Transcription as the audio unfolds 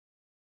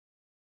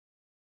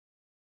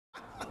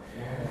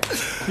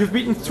You've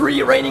beaten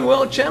 3 reigning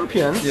world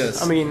champions.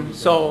 Yes. I mean,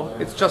 so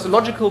it's just a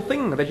logical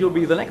thing that you'll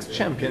be the next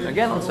champion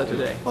again on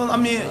Saturday. Well, I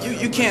mean,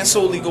 you can't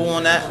solely go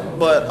on that,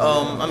 but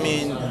I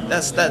mean,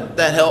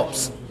 that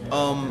helps.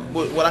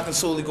 What I can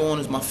solely go on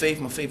is my faith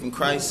in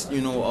Christ.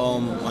 You know,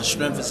 my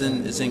strength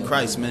is in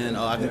Christ, man.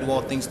 I can do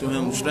all things through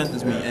Him who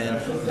strengthens me, and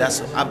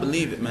I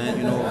believe it, man.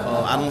 You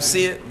know, I don't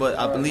see it, but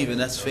I believe it.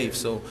 That's faith.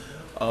 So,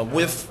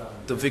 with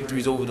the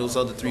victories over those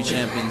other 3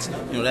 champions,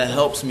 you know, that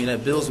helps me,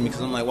 that builds me,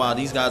 because I'm like, wow,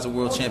 these guys are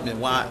world champions.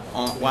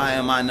 Why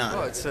am I not?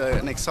 Well, it's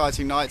an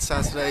exciting night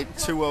Saturday.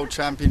 2 world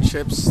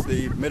championships.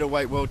 The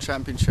middleweight world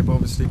championship,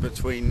 obviously,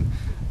 between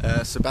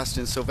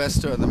Sebastian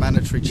Sylvester and the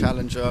mandatory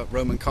challenger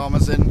Roman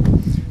Karmazin.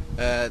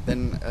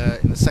 Then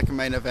in the second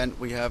main event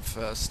we have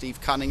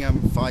Steve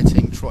Cunningham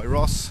fighting Troy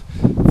Ross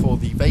for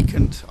the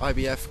vacant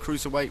IBF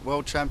Cruiserweight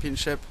World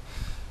Championship.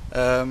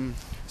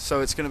 So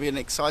it's going to be an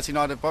exciting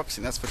night of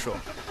boxing, that's for sure.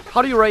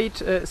 How do you rate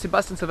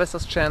Sebastian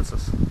Sylvester's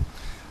chances?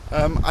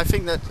 I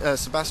think that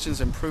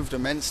Sebastian's improved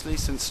immensely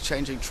since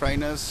changing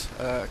trainers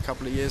a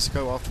couple of years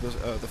ago after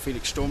the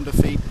Felix Sturm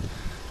defeat.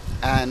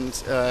 And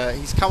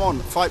he's come on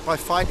fight by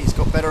fight, he's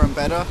got better and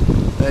better.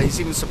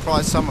 He's even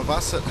surprised some of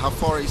us at how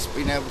far he's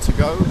been able to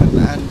go,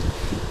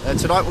 and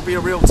tonight will be a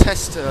real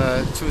test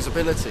to his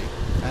ability,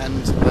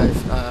 and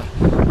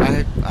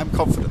I'm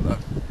confident though.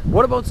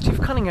 What about Steve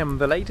Cunningham,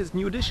 the latest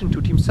new addition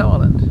to Team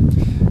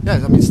Sauerland? Yeah,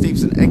 I mean,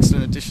 Steve's an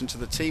excellent addition to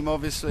the team,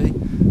 obviously,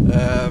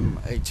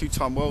 a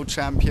 2-time world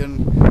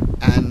champion,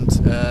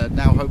 and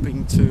now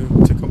hoping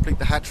to complete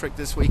the hat-trick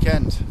this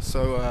weekend.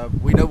 So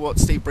we know what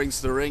Steve brings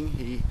to the ring.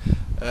 He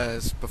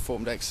has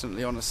performed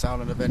excellently on a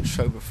Sauerland event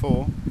show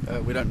before.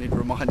 We don't need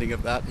reminding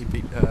of that. He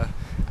beat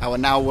our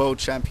now world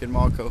champion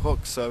Marco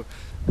Huck. So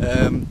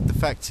the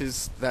fact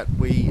is that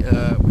we've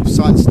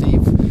signed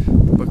Steve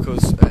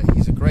because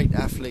he's a great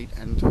athlete,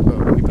 and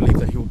we believe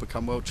that he will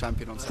become world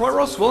champion on Saturday. Troy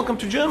Ross, welcome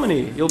to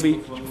Germany. You'll be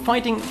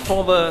fighting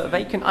for the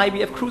vacant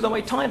IBF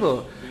Cruiserweight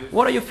title.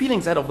 What are your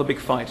feelings out of the big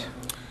fight?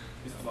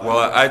 Well,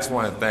 I just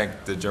want to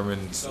thank the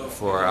Germans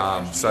for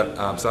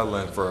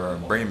Sauerland for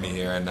bringing me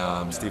here,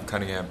 and Steve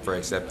Cunningham for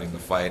accepting the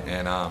fight.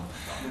 And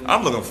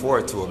I'm looking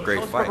forward to a great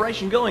How's fight.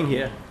 preparation going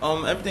here?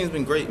 Everything's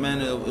been great, man.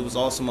 It was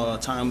awesome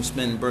time we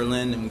spent in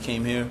Berlin, and we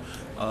came here.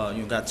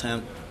 You got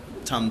time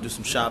to do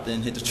some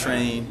shopping, hit the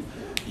train,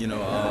 you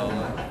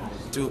know,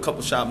 do a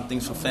couple shopping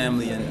things for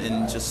family,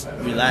 and just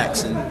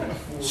relax and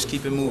just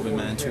keep it moving,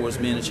 man, towards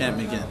being a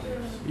champion again.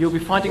 You'll be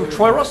fighting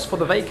Troy Ross for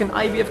the vacant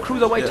IBF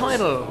Cruiserweight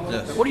title.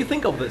 Yes. What do you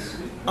think of this?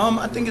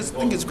 I think it's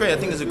great. I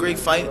think it's a great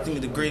fight. I think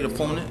it's a great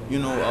opponent. You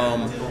know,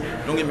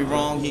 don't get me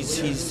wrong.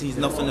 He's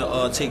nothing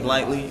to take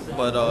lightly.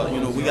 But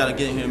you know, we got to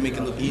get in here and make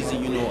it look easy.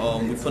 You know,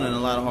 we put in a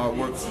lot of hard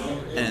work,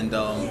 and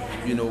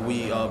you know,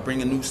 we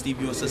bring a new Steve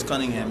USS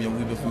Cunningham. You know,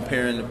 we've been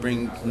preparing to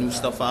bring new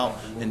stuff out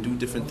and do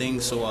different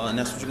things. So and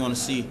that's what you're going to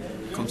see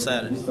come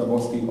Saturday.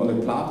 Gegen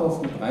Oleg Platov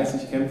mit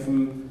 30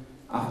 Kämpfen,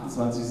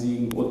 28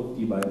 Siegen und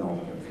die beiden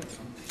Hauptkämpfe.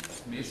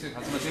 Mäßig,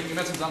 kannst du mal sehen, geh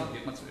mal zusammen,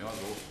 geht mal so,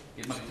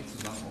 geht mal richtig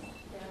zusammen hoch.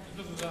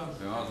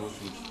 Ja, so ist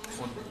gut.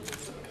 Und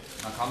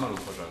dann kann man los,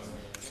 Verscheiß.